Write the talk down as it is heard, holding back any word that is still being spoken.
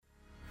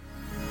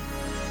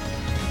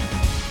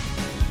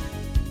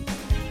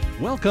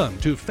Welcome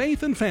to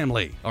Faith and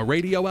Family, a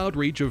radio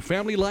outreach of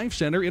Family Life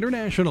Center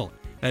International.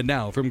 And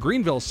now from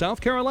Greenville,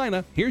 South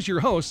Carolina, here's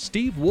your host,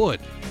 Steve Wood.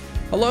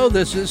 Hello,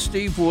 this is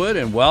Steve Wood,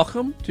 and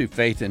welcome to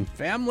Faith and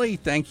Family.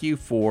 Thank you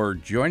for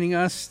joining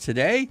us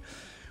today.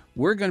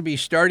 We're going to be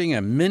starting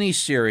a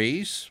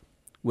mini-series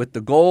with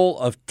the goal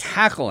of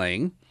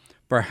tackling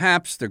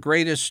perhaps the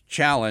greatest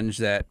challenge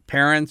that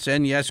parents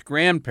and, yes,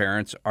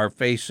 grandparents are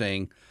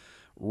facing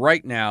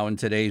right now in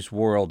today's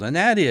world, and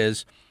that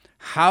is,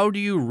 how do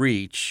you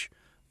reach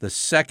the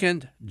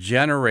second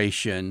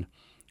generation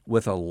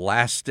with a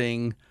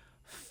lasting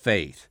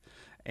faith?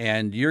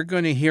 And you're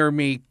going to hear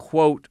me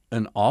quote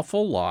an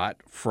awful lot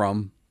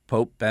from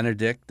Pope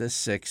Benedict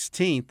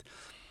XVI,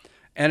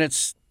 and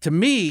it's, to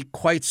me,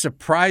 quite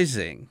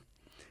surprising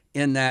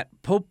in that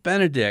Pope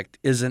Benedict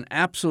is an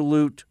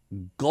absolute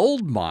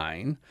gold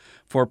mine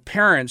for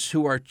parents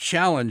who are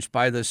challenged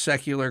by the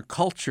secular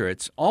culture.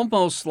 It's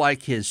almost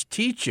like his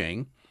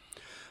teaching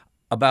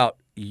about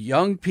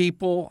young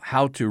people,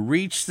 how to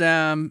reach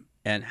them,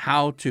 and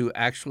how to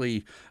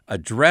actually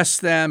address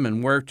them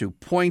and where to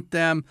point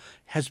them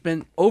has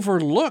been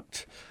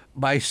overlooked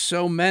by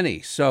so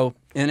many. So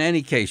in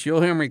any case,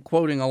 you'll hear me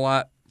quoting a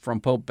lot from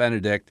Pope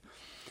Benedict,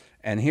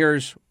 and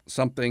here's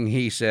something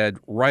he said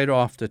right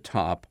off the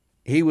top.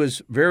 He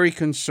was very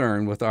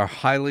concerned with our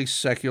highly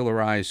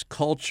secularized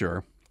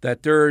culture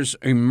that there's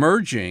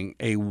emerging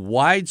a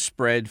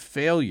widespread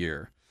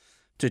failure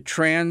to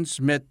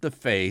transmit the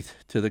faith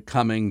to the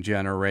coming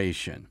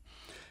generation.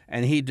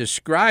 And he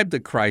described the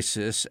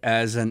crisis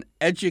as an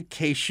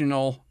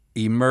educational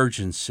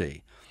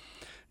emergency.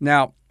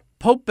 Now,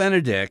 Pope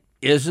Benedict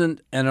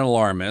isn't an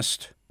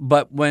alarmist,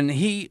 but when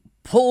he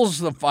pulls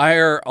the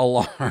fire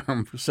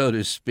alarm, so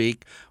to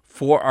speak,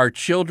 for our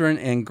children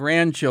and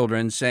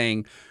grandchildren,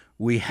 saying,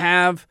 we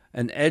have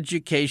an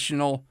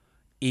educational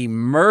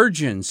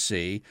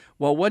emergency.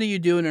 Well, what do you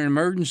do in an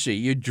emergency?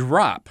 You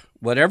drop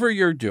whatever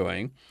you're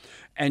doing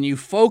and you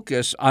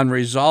focus on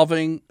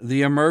resolving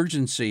the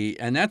emergency.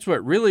 And that's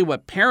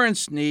what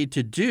parents need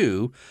to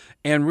do,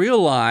 and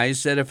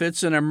realize that if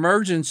it's an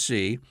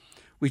emergency,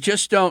 we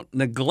just don't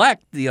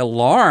neglect the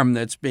alarm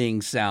that's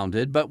being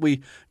sounded, but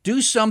we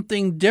do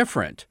something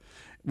different.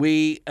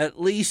 We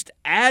at least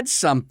add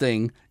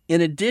something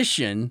in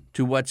addition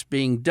to what's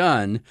being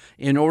done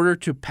in order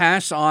to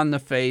pass on the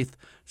faith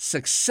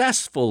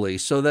successfully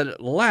so that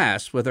it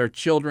lasts with our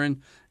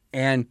children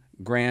and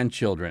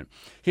grandchildren.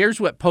 Here's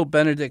what Pope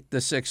Benedict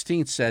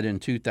XVI said in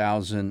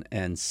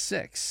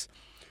 2006,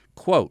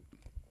 quote,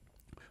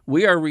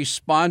 "We are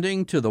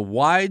responding to the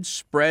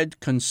widespread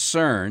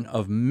concern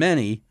of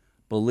many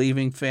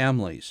believing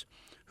families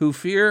who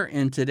fear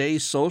in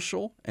today's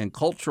social and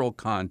cultural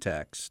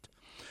context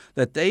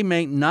that they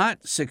may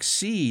not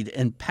succeed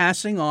in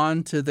passing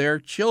on to their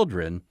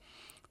children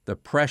the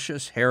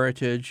precious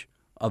heritage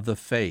of the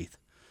faith.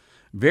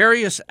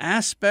 Various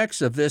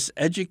aspects of this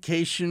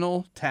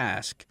educational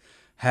task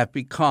have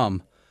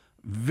become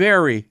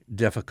very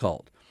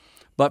difficult.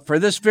 But for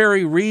this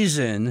very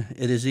reason,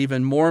 it is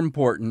even more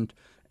important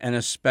and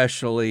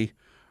especially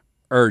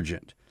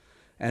urgent."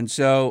 And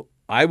so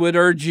I would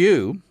urge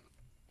you,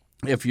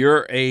 if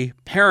you're a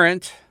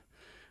parent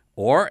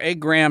or a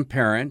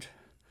grandparent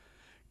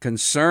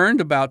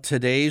concerned about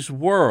today's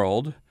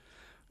world,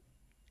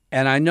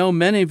 and I know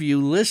many of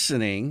you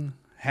listening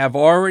have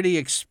already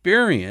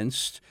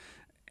experienced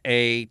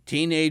a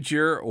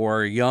teenager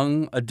or a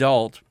young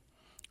adult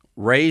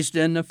raised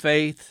in the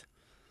faith,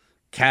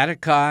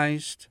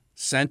 catechized,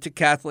 sent to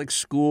Catholic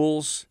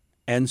schools,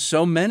 and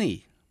so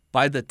many,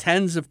 by the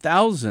tens of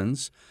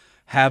thousands,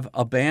 have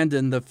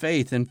abandoned the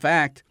faith. In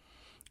fact,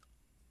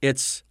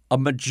 it's a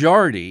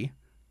majority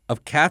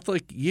of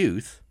Catholic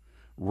youth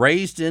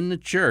raised in the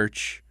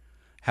church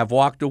have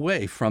walked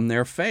away from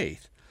their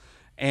faith.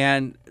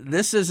 And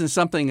this isn't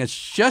something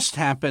that's just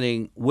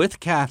happening with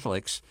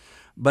Catholics,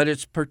 but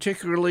it's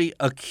particularly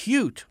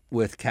acute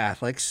with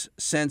Catholics,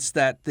 since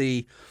that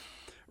the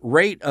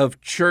rate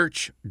of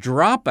church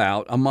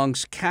dropout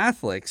amongst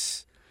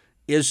Catholics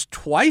is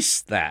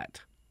twice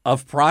that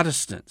of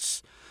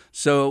Protestants.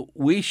 So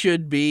we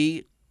should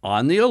be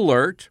on the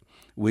alert.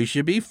 We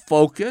should be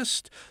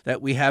focused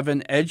that we have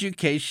an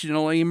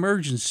educational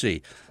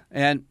emergency.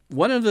 And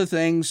one of the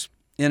things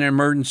in an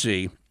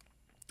emergency,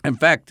 in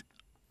fact,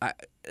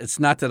 it's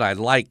not that I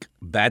like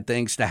bad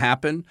things to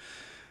happen,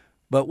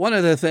 but one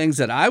of the things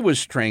that I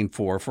was trained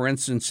for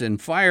instance, in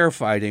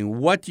firefighting,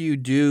 what do you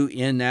do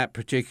in that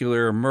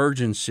particular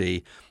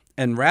emergency?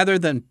 And rather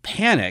than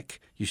panic,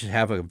 you should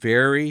have a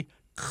very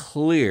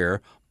clear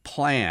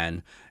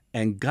plan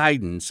and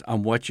guidance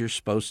on what you're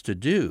supposed to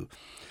do.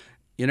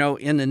 You know,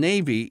 in the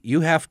Navy,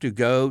 you have to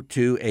go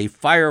to a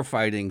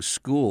firefighting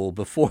school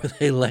before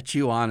they let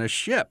you on a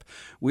ship.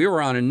 We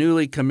were on a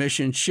newly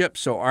commissioned ship,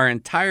 so our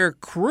entire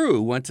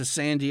crew went to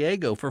San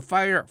Diego for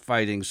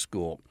firefighting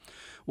school.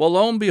 Well,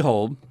 lo and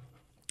behold,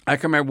 I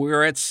can remember we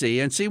were at sea,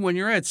 and see, when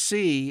you're at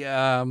sea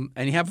and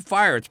you have a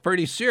fire, it's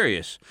pretty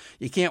serious.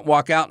 You can't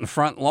walk out in the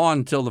front lawn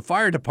until the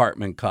fire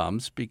department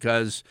comes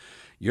because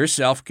you're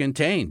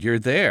self-contained. You're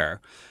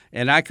there.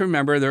 And I can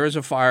remember there was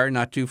a fire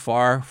not too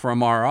far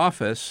from our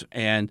office,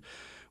 and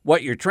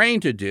what you're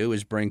trained to do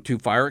is bring 2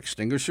 fire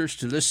extinguishers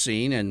to the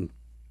scene, and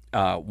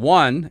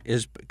one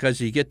is because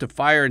you get the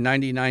fire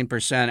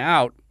 99%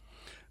 out,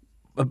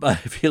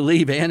 but if you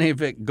leave any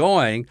of it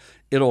going,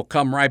 it'll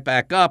come right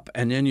back up,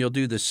 and then you'll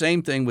do the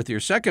same thing with your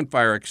second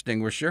fire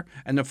extinguisher,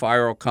 and the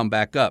fire will come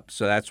back up.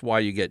 So that's why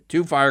you get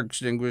 2 fire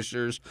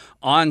extinguishers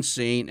on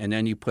scene, and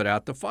then you put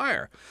out the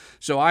fire.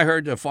 So I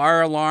heard the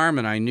fire alarm,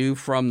 and I knew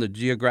from the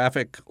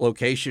geographic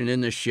location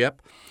in the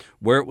ship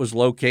where it was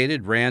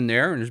located, ran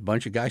there, and there's a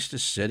bunch of guys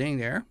just sitting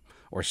there,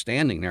 or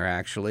standing there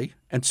actually,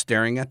 and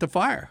staring at the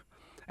fire.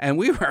 And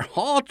we were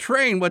all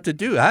trained what to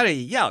do, how to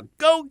yell,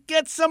 go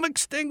get some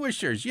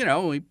extinguishers. You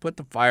know, we put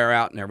the fire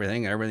out and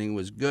everything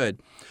was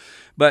good.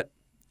 But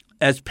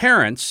as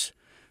parents,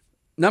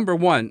 number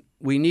one,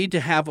 we need to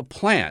have a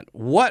plan.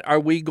 What are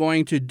we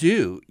going to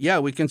do? Yeah,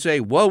 we can say,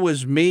 woe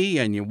is me,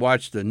 and you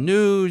watch the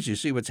news, you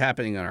see what's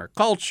happening in our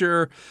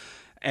culture,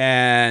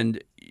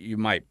 and you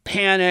might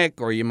panic,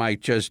 or you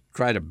might just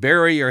try to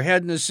bury your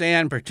head in the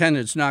sand, pretend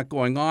it's not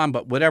going on,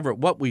 but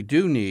what we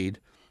do need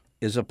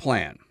is a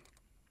plan.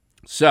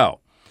 So,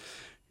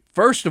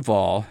 first of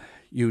all,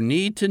 you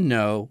need to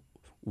know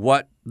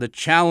what the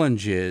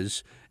challenge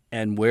is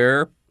and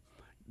where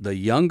the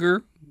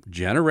younger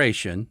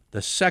generation,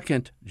 the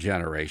second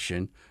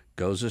generation,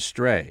 goes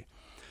astray.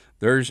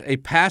 There's a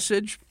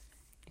passage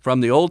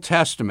from the Old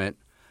Testament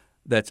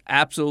that's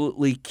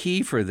absolutely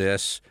key for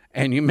this,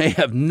 and you may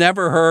have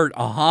never heard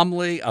a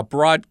homily, a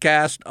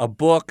broadcast, a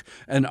book,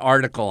 an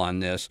article on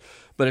this,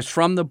 but it's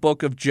from the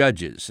book of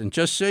Judges. And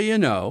just so you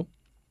know,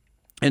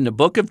 in the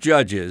book of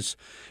Judges,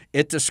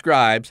 it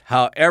describes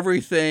how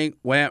everything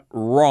went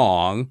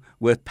wrong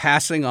with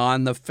passing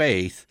on the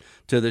faith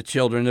to the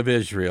children of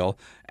Israel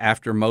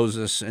after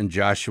Moses and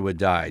Joshua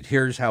died.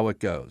 Here's how it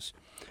goes.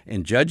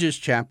 In Judges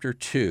chapter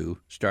 2,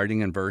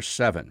 starting in verse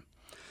 7,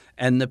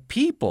 and the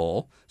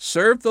people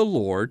served the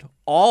Lord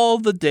all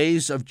the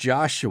days of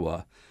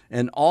Joshua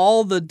and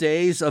all the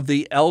days of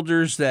the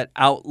elders that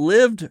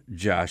outlived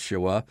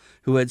Joshua,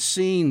 who had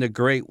seen the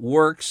great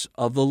works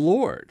of the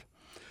Lord.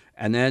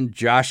 And then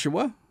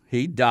Joshua,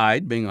 he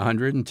died being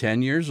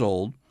 110 years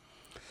old.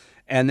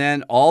 And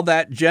then all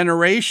that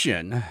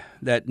generation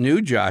that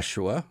knew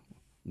Joshua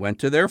went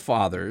to their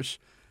fathers,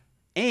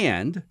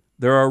 and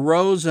there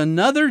arose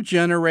another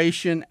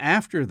generation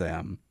after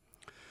them,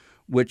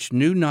 which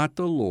knew not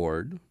the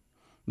Lord,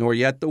 nor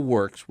yet the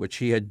works which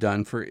he had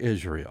done for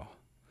Israel.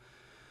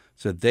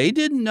 So they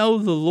didn't know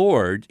the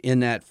Lord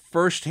in that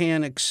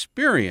firsthand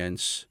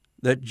experience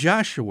that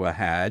Joshua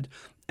had,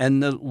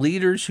 and the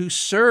leaders who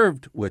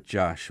served with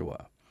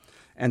Joshua.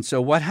 And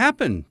so what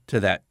happened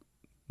to that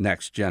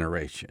next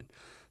generation?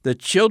 The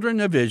children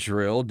of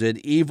Israel did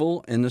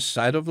evil in the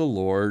sight of the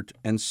Lord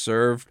and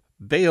served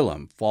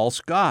Balaam,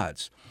 false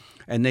gods.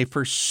 And they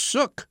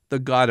forsook the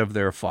God of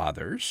their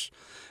fathers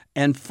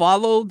and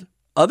followed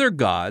other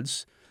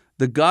gods,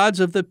 the gods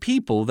of the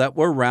people that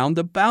were round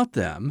about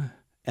them,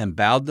 and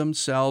bowed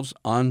themselves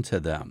unto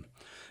them.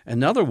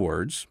 In other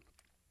words,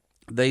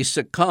 they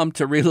succumbed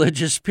to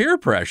religious peer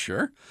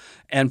pressure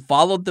and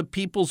followed the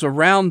peoples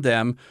around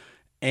them,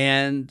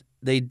 and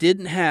they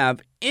didn't have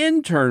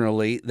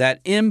internally that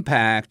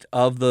impact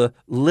of the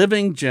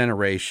living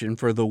generation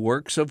for the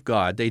works of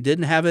God. They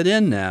didn't have it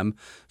in them,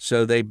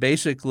 so they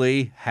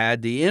basically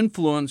had the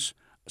influence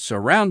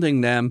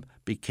surrounding them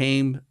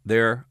became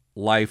their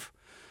life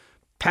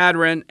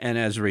pattern, and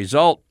as a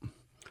result,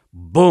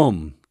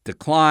 boom,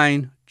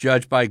 decline,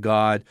 judged by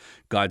God.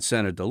 God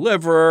sent a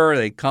deliverer.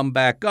 They come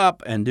back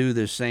up and do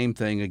the same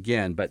thing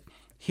again. But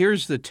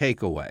here's the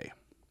takeaway.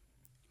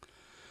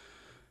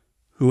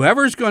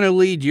 Whoever's going to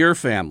lead your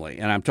family,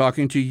 and I'm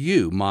talking to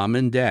you, mom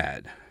and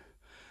dad,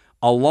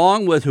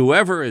 along with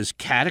whoever is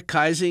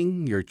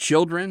catechizing your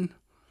children,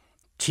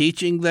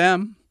 teaching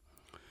them,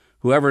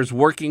 whoever's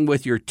working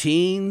with your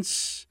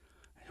teens,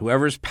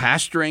 whoever's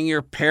pastoring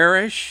your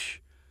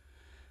parish,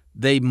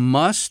 they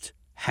must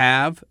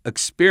have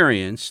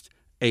experienced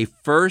a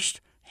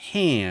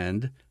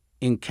first-hand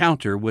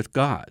encounter with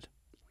God.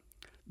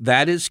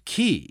 That is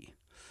key.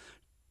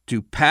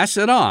 To pass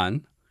it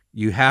on,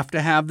 you have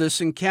to have this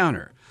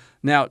encounter.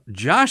 Now,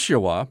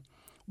 Joshua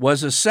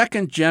was a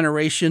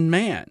second-generation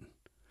man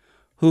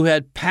who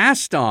had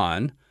passed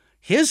on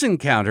his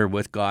encounter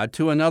with God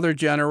to another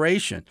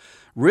generation.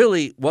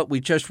 Really, what we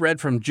just read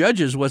from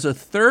Judges was a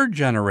third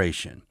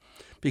generation,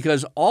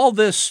 because all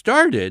this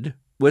started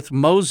with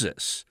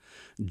Moses.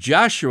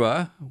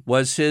 Joshua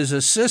was his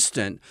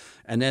assistant,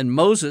 and then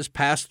Moses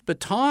passed the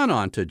baton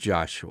on to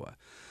Joshua.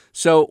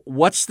 So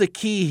what's the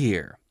key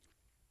here?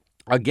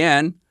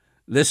 Again,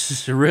 this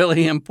is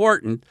really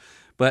important,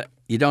 but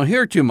you don't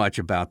hear too much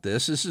about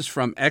this. This is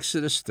from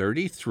Exodus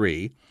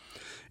 33.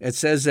 It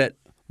says that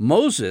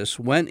Moses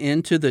went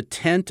into the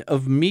tent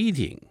of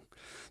meeting.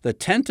 The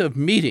tent of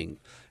meeting.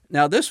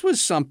 Now, this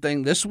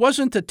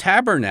wasn't the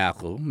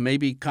tabernacle,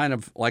 maybe kind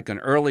of like an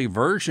early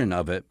version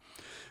of it,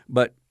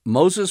 but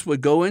Moses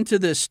would go into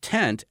this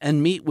tent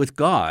and meet with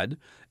God,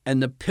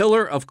 and the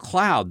pillar of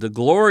cloud, the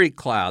glory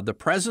cloud, the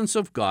presence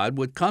of God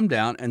would come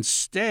down and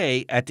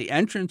stay at the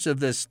entrance of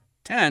this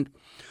tent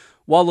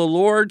while the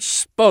Lord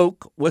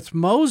spoke with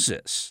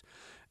Moses.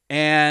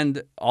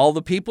 And all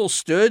the people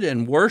stood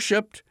and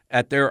worshiped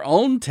at their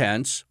own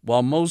tents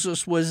while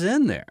Moses was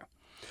in there.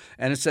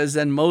 And it says,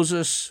 then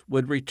Moses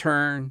would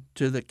return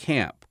to the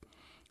camp.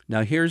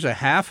 Now, here's a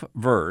half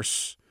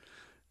verse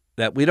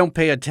that we don't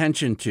pay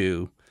attention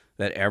to,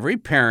 that every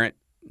parent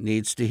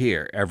needs to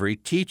hear, every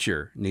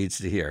teacher needs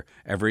to hear,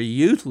 every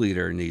youth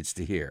leader needs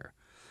to hear.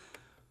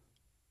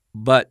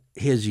 But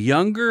his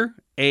younger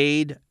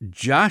aide,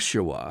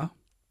 Joshua,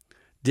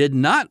 did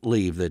not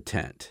leave the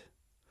tent.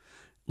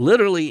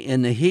 Literally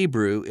in the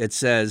Hebrew, it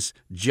says,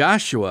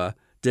 Joshua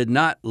did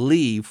not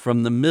leave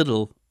from the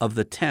middle of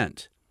the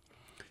tent.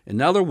 In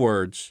other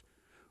words,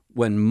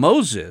 when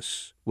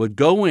Moses would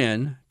go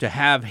in to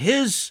have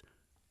his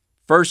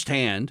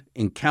firsthand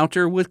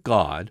encounter with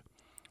God,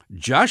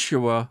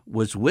 Joshua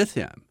was with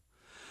him.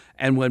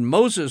 And when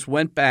Moses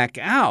went back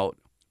out,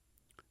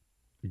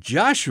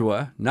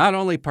 Joshua not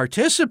only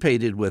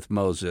participated with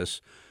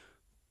Moses,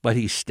 but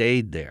he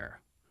stayed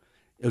there.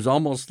 It was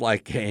almost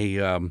like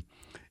a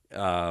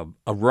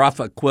rough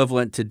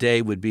equivalent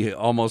today would be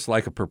almost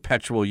like a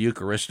perpetual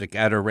Eucharistic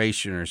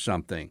adoration or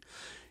something.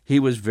 He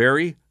was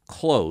very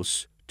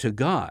close to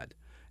God,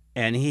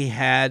 and he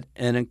had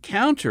an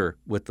encounter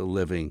with the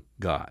living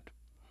God.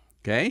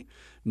 Okay?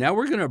 Now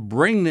we're going to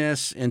bring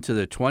this into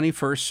the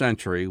 21st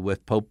century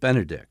with Pope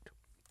Benedict.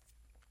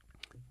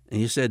 And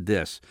he said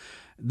this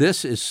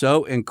is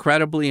so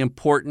incredibly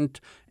important,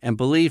 and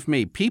believe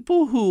me,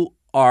 people who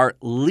are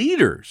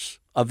leaders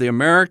of the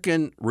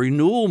American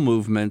renewal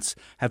movements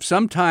have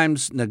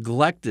sometimes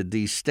neglected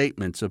these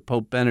statements of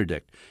Pope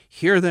Benedict.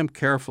 Hear them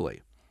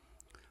carefully.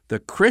 The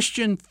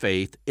Christian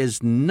faith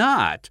is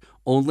not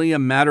only a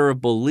matter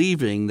of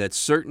believing that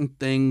certain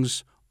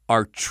things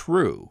are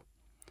true,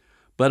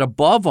 but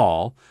above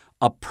all,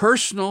 a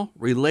personal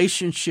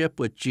relationship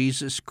with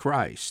Jesus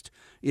Christ.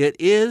 It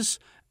is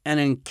an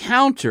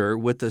encounter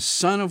with the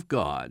Son of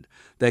God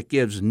that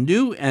gives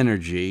new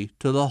energy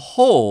to the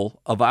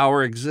whole of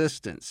our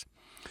existence.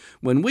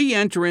 When we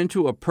enter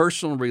into a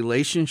personal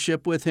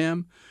relationship with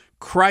Him,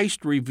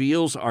 Christ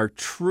reveals our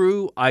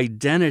true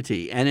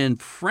identity, and in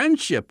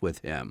friendship with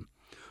Him,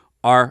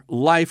 our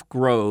life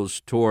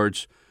grows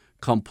towards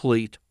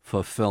complete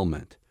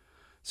fulfillment.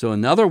 So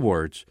in other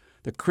words,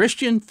 the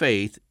Christian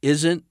faith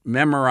isn't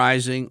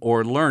memorizing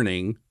or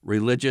learning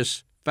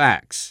religious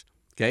facts.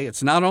 Okay,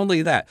 it's not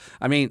only that.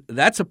 I mean,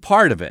 that's a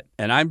part of it,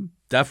 and I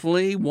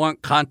definitely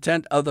want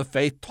content of the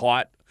faith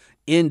taught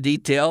in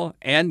detail,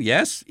 and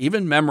yes,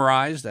 even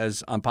memorized,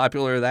 as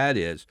unpopular that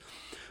is.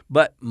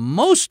 But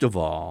most of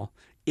all,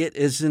 it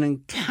is an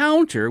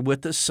encounter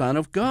with the Son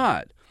of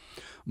God.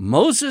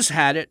 Moses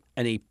had it,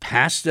 and he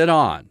passed it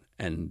on,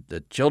 and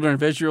the children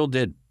of Israel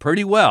did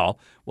pretty well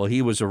while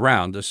he was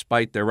around,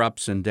 despite their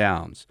ups and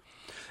downs.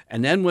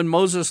 And then when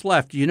Moses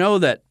left, you know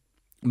that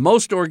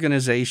most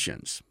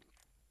organizations,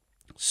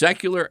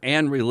 secular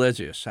and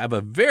religious, have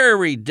a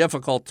very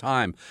difficult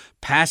time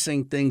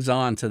passing things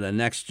on to the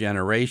next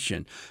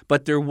generation.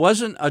 But there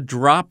wasn't a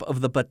drop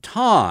of the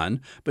baton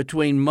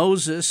between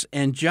Moses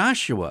and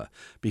Joshua,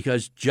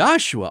 because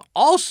Joshua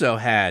also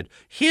had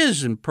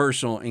his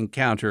personal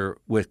encounter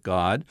with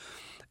God.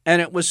 And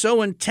it was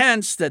so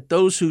intense that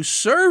those who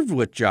served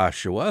with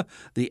Joshua,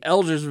 the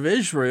elders of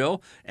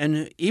Israel,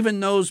 and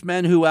even those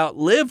men who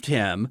outlived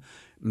him,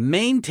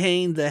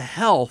 maintained the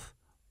health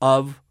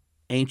of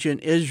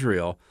ancient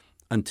Israel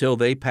until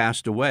they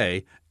passed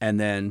away, and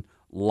then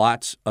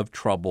lots of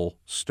trouble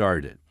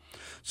started.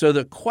 So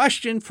the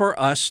question for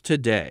us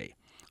today,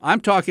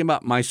 I'm talking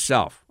about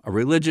myself, a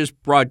religious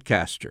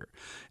broadcaster,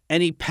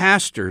 any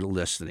pastor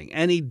listening,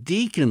 any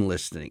deacon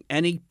listening,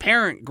 any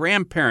parent,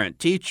 grandparent,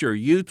 teacher,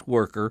 youth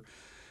worker,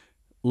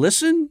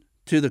 listen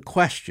to the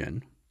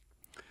question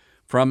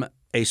from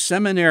a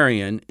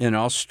seminarian in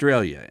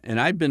Australia.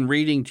 And I've been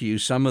reading to you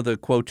some of the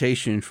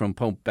quotations from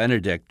Pope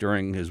Benedict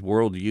during his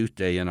World Youth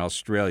Day in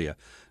Australia.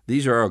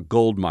 These are a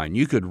gold mine.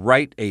 You could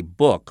write a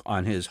book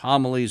on his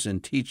homilies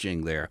and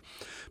teaching there.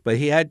 But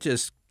he had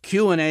this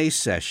Q&A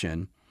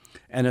session,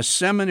 and a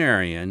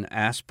seminarian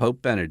asked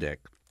Pope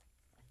Benedict,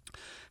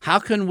 how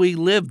can we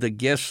live the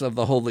gifts of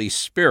the Holy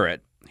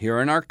Spirit here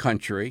in our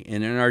country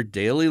and in our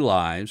daily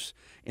lives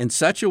in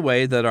such a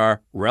way that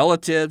our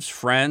relatives,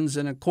 friends,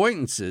 and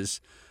acquaintances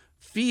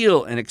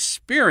feel and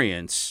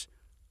experience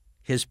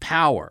His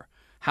power?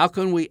 How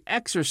can we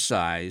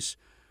exercise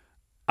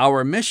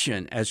our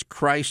mission as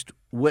Christ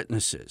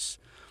witnesses?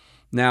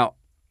 Now,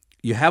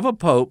 you have a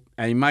pope,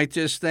 and you might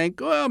just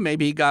think, well,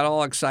 maybe he got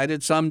all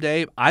excited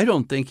someday. I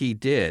don't think he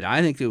did.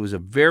 I think it was a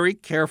very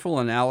careful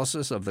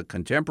analysis of the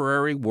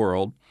contemporary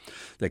world.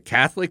 The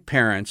Catholic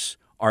parents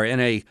are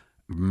in a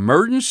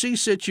emergency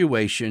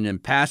situation in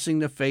passing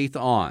the faith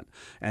on.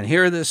 And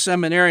here the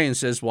seminarian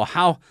says, well,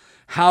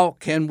 how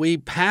can we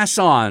pass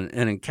on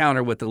an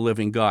encounter with the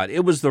living God?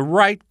 It was the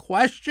right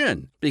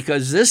question,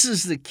 because this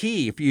is the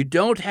key. If you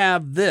don't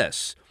have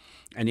this,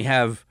 and you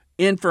have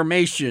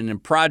information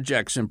and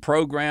projects and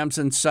programs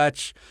and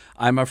such,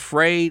 I'm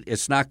afraid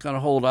it's not going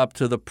to hold up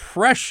to the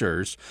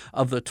pressures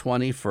of the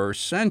 21st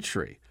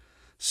century.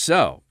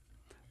 So,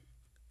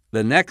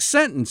 the next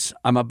sentence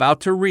I'm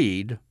about to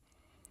read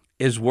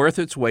is worth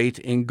its weight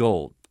in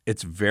gold.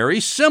 It's very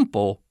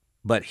simple,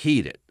 but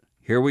heed it.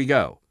 Here we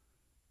go.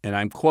 And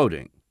I'm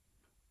quoting,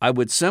 I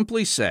would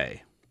simply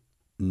say,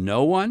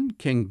 no one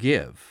can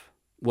give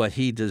what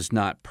he does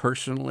not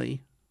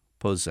personally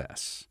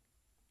possess,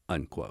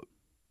 unquote.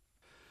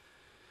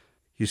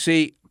 You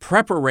see,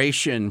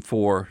 preparation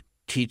for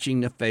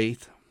teaching the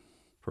faith,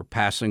 for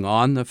passing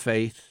on the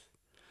faith,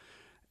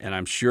 and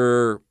I'm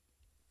sure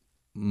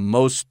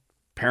most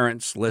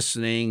parents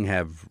listening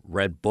have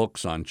read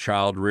books on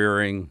child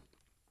rearing.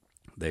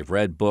 They've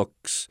read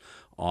books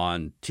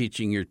on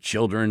teaching your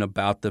children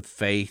about the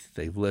faith.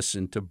 They've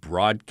listened to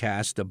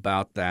broadcasts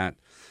about that.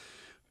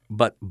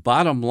 But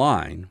bottom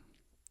line,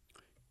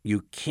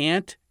 you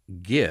can't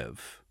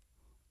give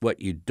what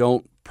you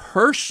don't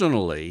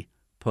personally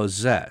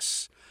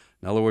possess.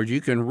 In other words, you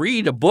can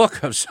read a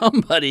book of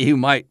somebody who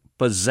might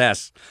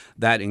possess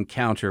that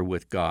encounter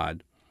with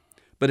God,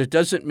 but it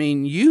doesn't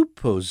mean you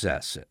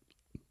possess it.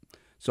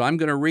 So I'm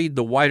going to read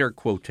the wider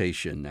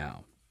quotation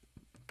now.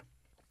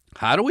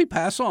 How do we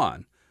pass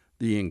on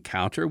the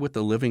encounter with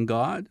the living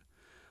God?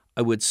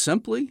 I would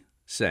simply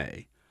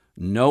say,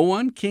 no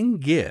one can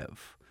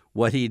give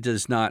what he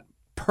does not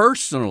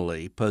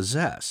personally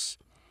possess.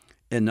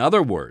 In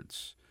other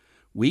words,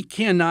 we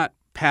cannot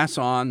pass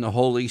on the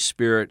Holy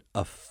Spirit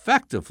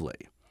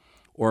effectively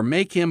or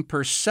make him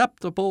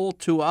perceptible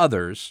to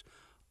others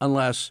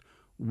unless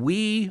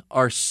we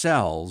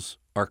ourselves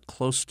are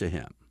close to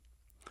him.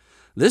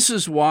 This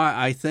is why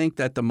I think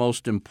that the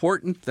most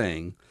important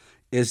thing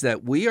is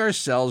that we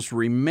ourselves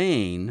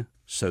remain,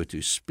 so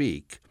to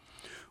speak,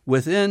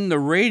 within the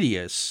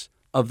radius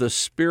of the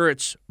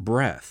Spirit's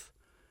breath,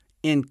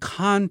 in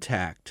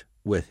contact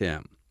with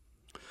him.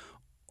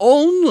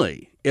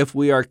 Only if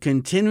we are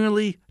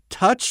continually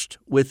touched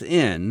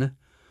within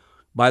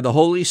by the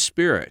Holy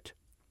Spirit,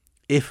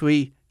 if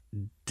he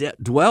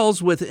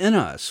dwells within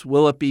us,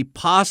 will it be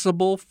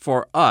possible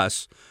for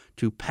us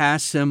to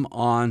pass him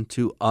on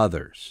to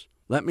others.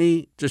 Let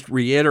me just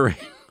reiterate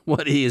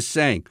what he is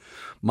saying.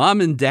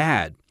 Mom and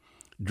Dad,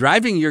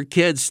 driving your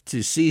kids to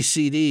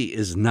CCD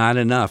is not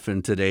enough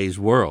in today's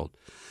world.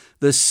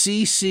 The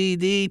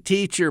CCD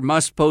teacher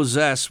must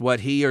possess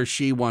what he or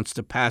she wants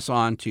to pass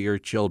on to your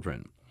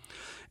children.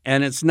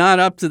 And it's not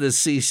up to the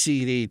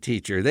CCD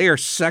teacher. They are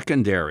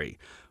secondary.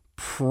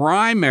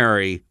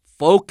 Primary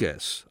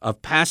focus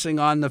of passing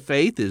on the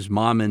faith is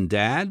mom and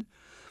dad.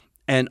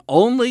 And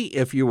only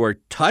if you are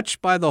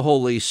touched by the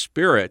Holy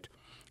Spirit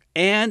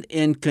and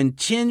in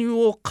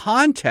continual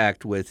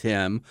contact with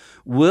him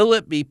will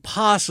it be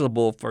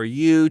possible for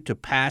you to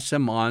pass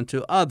him on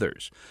to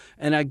others.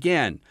 And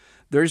again,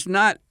 there's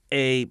not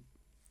a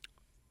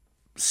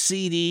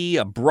CD,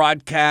 a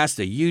broadcast,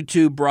 a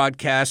YouTube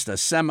broadcast, a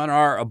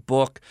seminar, a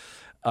book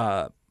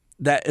that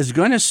is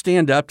going to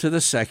stand up to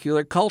the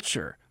secular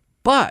culture.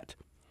 But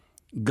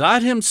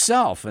God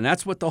himself, and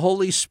that's what the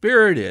Holy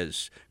Spirit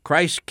is.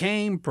 Christ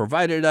came,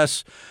 provided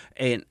us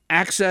an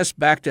access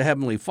back to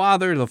Heavenly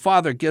Father. The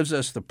Father gives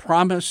us the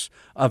promise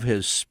of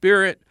his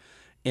Spirit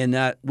in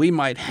that we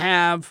might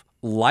have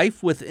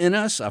life within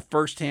us, a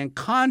firsthand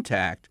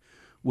contact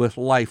with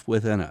life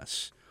within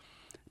us.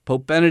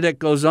 Pope Benedict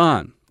goes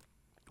on.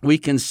 We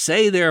can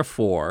say,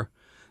 therefore,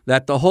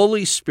 that the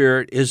Holy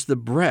Spirit is the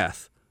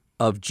breath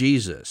of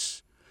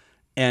Jesus.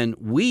 And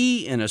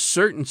we, in a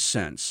certain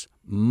sense,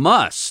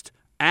 must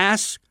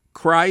ask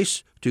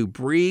Christ to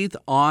breathe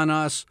on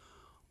us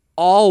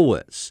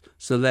always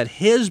so that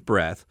his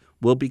breath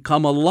will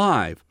become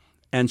alive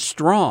and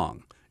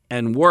strong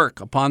and work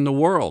upon the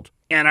world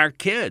and our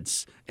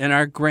kids and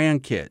our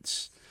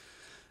grandkids.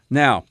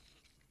 Now,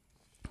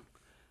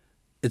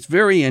 it's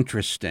very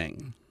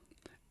interesting.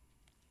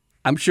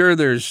 I'm sure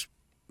there's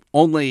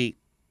only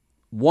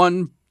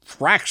one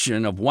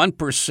fraction of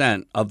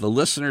 1% of the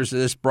listeners of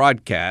this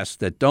broadcast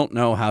that don't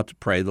know how to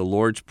pray the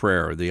Lord's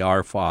Prayer or the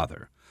Our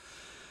Father.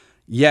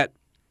 Yet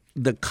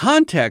the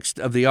context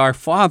of the Our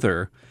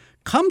Father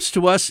comes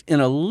to us in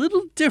a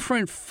little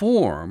different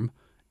form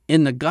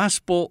in the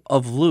Gospel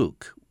of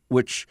Luke,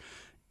 which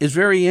is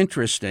very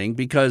interesting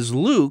because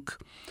Luke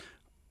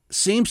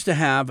seems to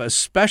have a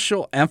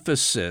special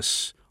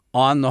emphasis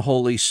on the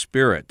Holy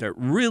Spirit that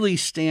really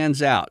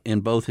stands out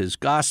in both his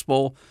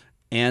Gospel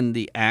and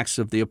the Acts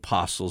of the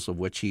Apostles, of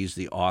which he's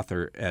the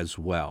author as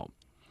well.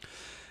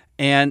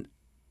 And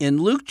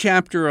in Luke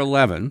chapter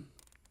 11,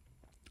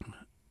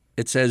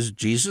 it says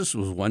Jesus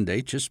was one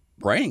day just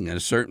praying in a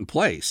certain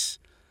place.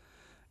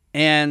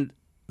 And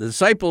the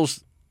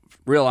disciples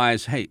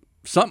realize, hey,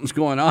 something's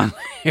going on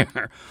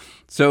here.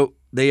 So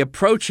they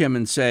approach him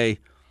and say,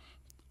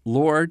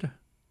 Lord,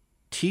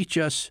 teach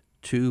us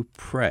to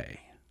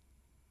pray.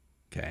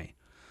 Okay,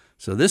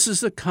 so this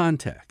is the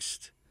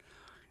context.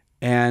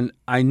 And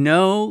I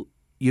know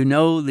you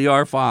know the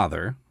Our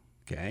Father,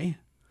 okay?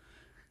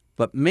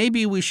 But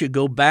maybe we should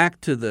go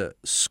back to the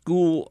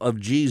school of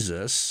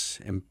Jesus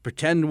and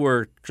pretend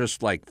we're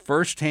just like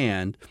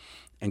firsthand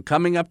and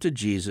coming up to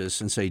Jesus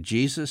and say,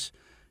 Jesus,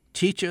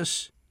 teach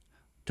us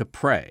to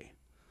pray.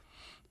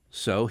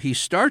 So he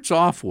starts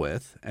off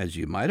with, as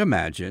you might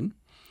imagine,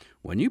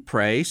 when you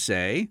pray,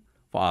 say,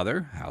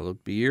 Father,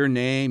 hallowed be your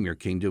name, your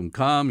kingdom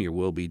come, your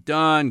will be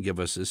done, give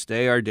us this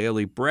day our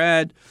daily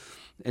bread.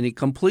 And he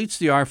completes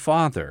the Our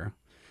Father,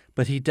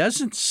 but he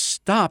doesn't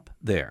stop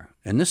there.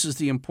 And this is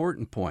the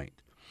important point.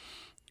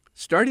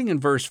 Starting in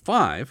verse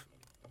 5,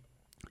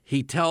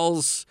 he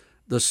tells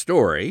the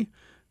story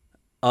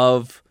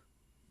of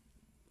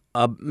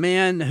a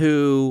man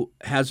who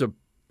has a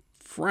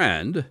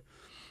friend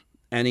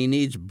and he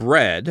needs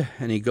bread,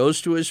 and he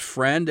goes to his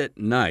friend at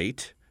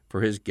night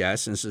for his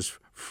guests and says,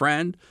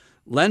 Friend,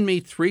 lend me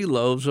 3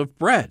 loaves of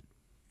bread.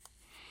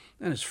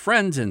 And his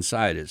friend's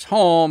inside his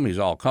home. He's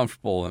all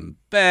comfortable in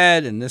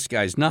bed, and this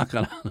guy's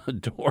knocking on the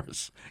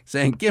doors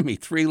saying, give me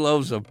 3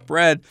 loaves of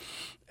bread.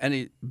 And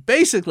he's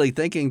basically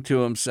thinking to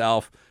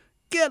himself,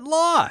 get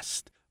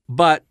lost.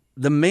 But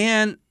the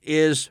man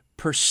is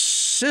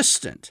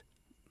persistent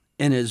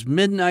in his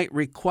midnight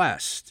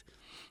request.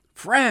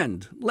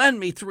 Friend, lend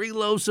me 3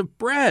 loaves of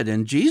bread.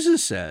 And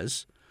Jesus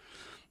says,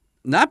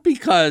 not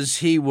because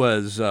he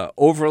was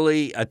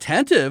overly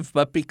attentive,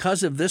 but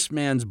because of this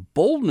man's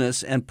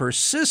boldness and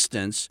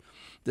persistence,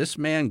 this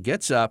man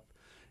gets up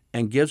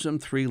and gives him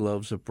 3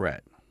 loaves of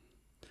bread.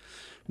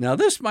 Now,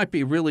 this might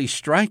be really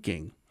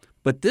striking,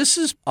 but this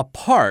is a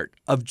part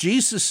of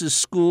Jesus'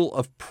 school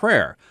of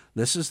prayer.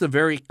 This is the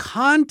very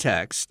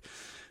context.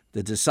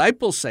 The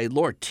disciples say,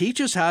 Lord,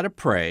 teach us how to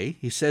pray.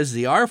 He says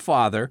the Our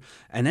Father,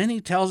 and then he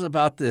tells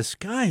about this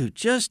guy who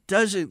just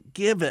doesn't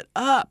give it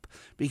up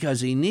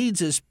because he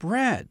needs his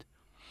bread.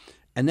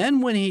 And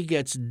then when he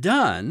gets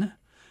done,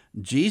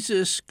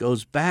 Jesus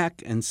goes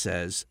back and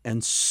says,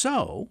 and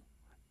so,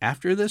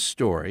 after this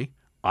story,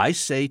 I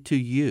say to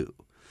you,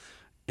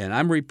 and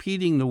I'm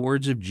repeating the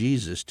words of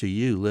Jesus to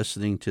you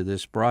listening to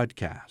this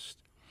broadcast.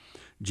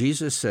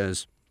 Jesus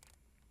says,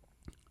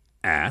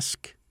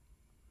 ask,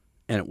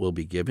 and it will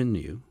be given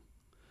you.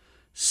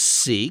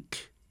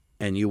 Seek,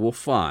 and you will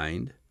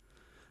find.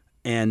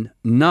 And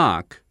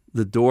knock,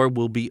 the door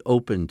will be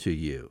open to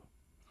you.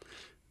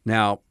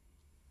 Now,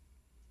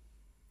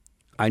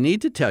 I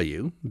need to tell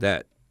you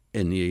that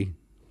in the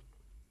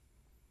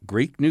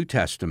Greek New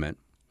Testament,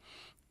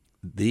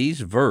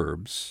 these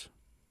verbs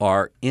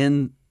are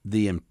in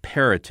the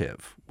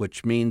imperative,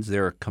 which means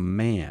they're a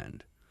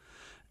command.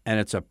 And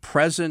it's a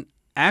present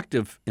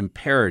active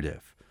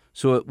imperative.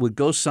 So it would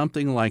go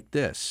something like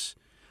this.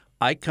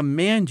 I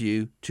command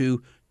you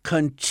to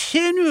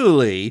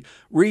continually,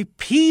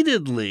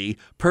 repeatedly,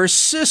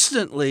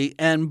 persistently,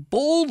 and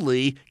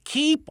boldly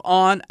keep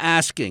on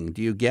asking.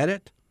 Do you get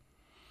it?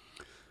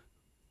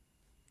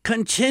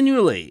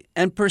 Continually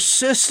and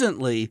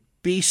persistently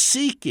be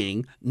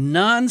seeking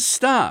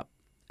nonstop,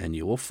 and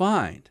you will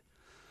find.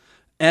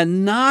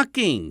 And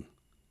knocking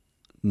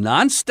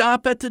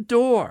nonstop at the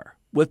door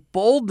with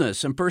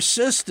boldness and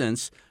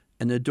persistence,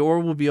 and the door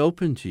will be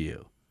open to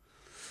you.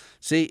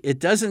 See, it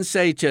doesn't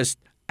say just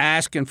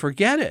ask and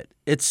forget it.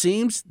 It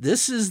seems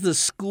this is the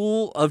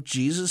school of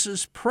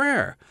Jesus'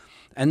 prayer.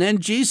 And then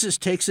Jesus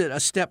takes it a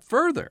step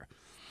further.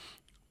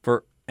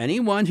 For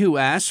anyone who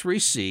asks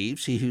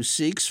receives, he who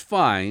seeks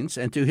finds,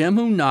 and to him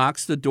who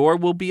knocks the door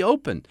will be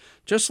open.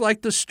 Just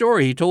like the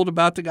story he told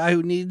about the guy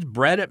who needs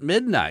bread at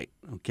midnight,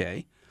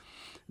 okay?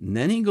 And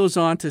then he goes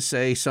on to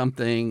say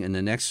something in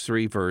the next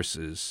 3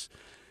 verses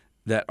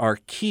that are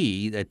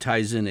key, that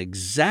ties in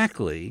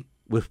exactly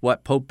with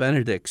what Pope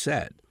Benedict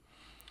said.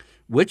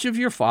 Which of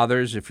your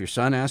fathers, if your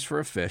son asks for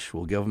a fish,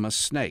 will give him a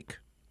snake?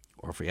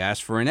 Or if he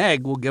asks for an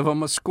egg, will give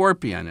him a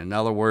scorpion? In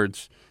other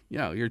words,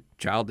 your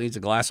child needs a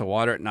glass of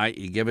water at night,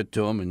 you give it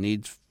to him, and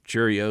needs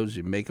Cheerios,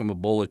 you make him a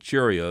bowl of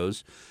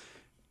Cheerios.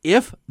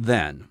 If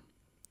then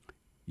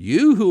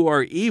you who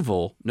are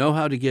evil know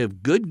how to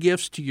give good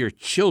gifts to your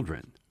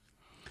children,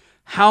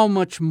 how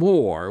much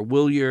more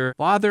will your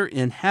Father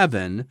in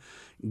heaven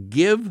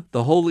give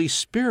the Holy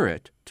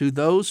Spirit to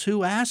those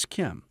who ask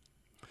him?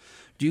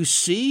 Do you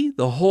see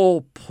the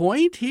whole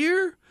point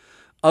here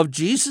of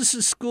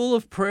Jesus' school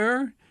of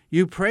prayer?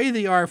 You pray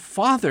the Our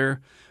Father,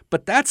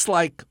 but that's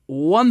like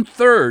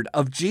 1/3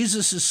 of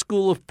Jesus'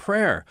 school of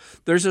prayer.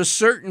 There's a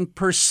certain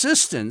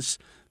persistence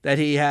that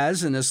he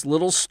has in this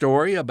little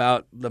story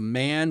about the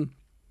man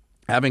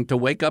having to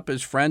wake up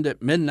his friend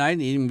at midnight.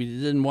 He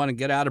didn't want to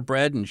get out of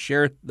bed and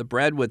share the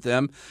bread with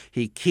them.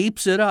 He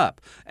keeps it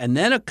up. And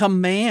then a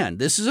command.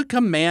 This is a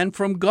command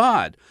from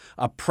God,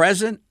 a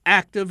present,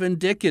 active,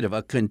 indicative,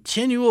 a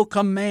continual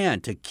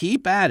command to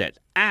keep at it.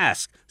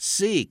 Ask,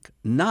 seek,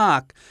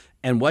 knock,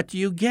 and what do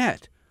you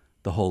get?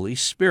 The Holy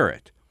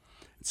Spirit.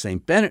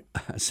 Saint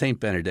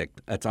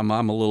Benedict, I'm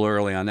a little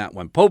early on that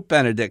one. Pope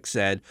Benedict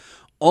said,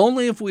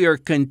 Only if we are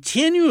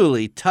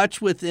continually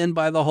touched within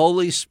by the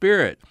Holy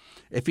Spirit,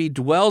 if He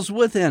dwells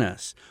within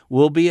us,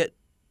 will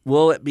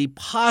it be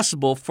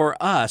possible for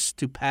us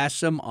to pass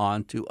them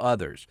on to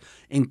others,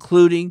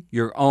 including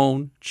your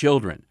own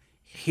children.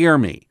 Hear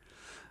me.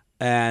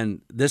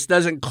 And this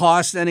doesn't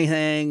cost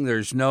anything.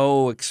 There's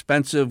no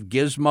expensive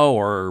gizmo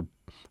or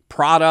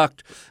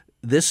product.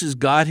 This is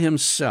God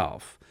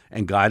Himself,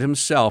 and God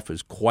Himself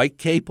is quite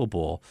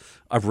capable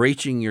of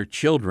reaching your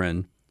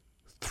children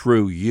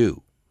through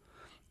you.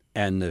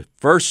 And the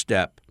first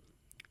step,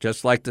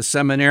 just like the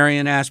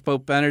seminarian asked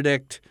Pope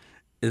Benedict,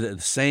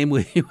 the same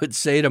we would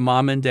say to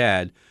mom and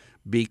dad,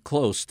 be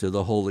close to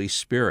the Holy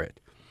Spirit.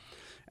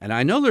 And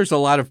I know there's a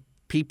lot of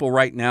people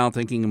right now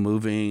thinking of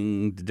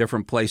moving to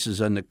different places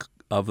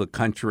of the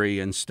country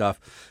and stuff.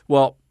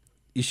 Well,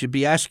 you should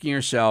be asking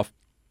yourself,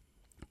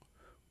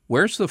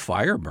 where's the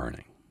fire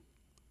burning?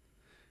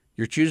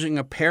 You're choosing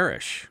a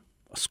parish,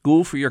 a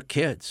school for your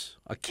kids,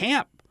 a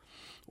camp,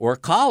 or a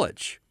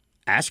college.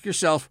 Ask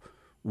yourself,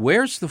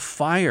 where's the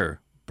fire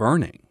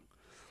burning?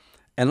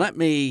 And let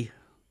me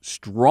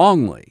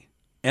strongly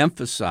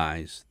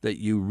emphasize that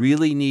you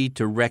really need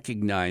to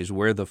recognize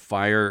where the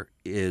fire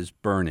is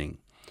burning.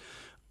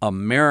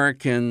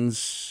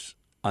 Americans,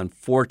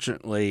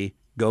 unfortunately,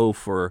 go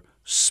for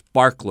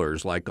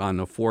sparklers like on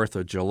the 4th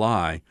of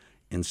July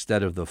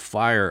instead of the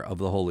fire of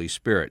the Holy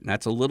Spirit. And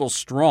that's a little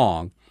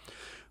strong,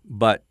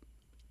 but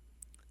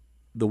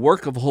the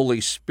work of Holy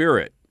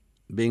Spirit,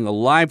 being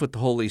alive with the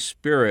Holy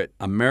Spirit,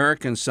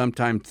 Americans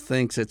sometimes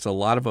think it's a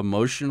lot of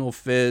emotional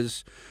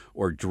fizz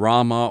or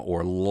drama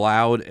or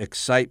loud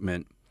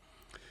excitement.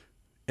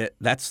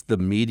 That's the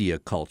media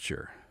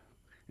culture.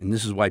 And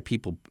this is why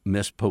people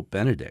miss Pope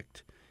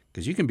Benedict,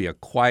 because you can be a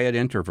quiet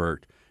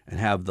introvert and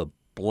have the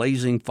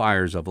blazing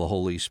fires of the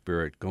Holy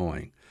Spirit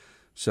going.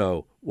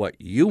 So what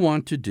you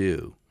want to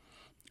do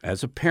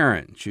as a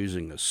parent,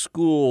 choosing a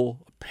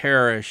school, a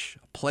parish,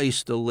 a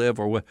place to live,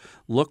 or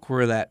look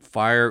where that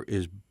fire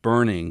is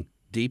burning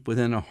deep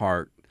within a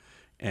heart,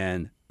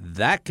 and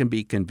that can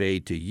be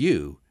conveyed to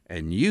you,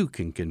 and you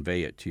can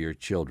convey it to your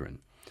children.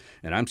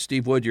 And I'm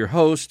Steve Wood, your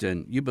host,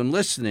 and you've been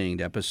listening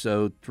to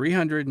episode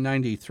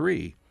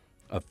 393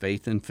 of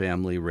Faith and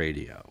Family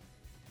Radio.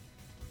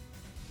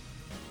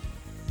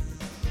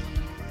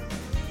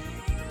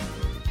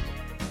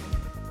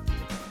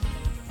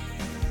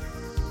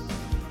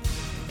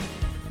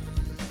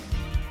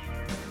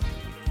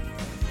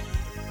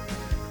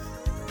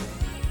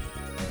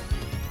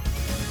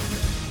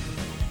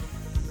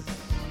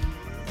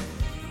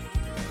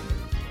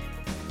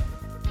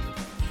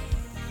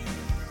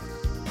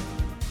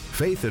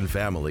 Faith and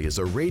Family is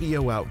a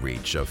radio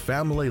outreach of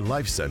Family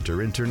Life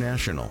Center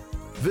International.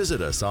 Visit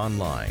us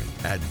online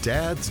at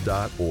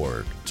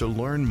dads.org to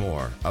learn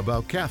more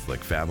about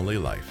Catholic family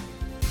life.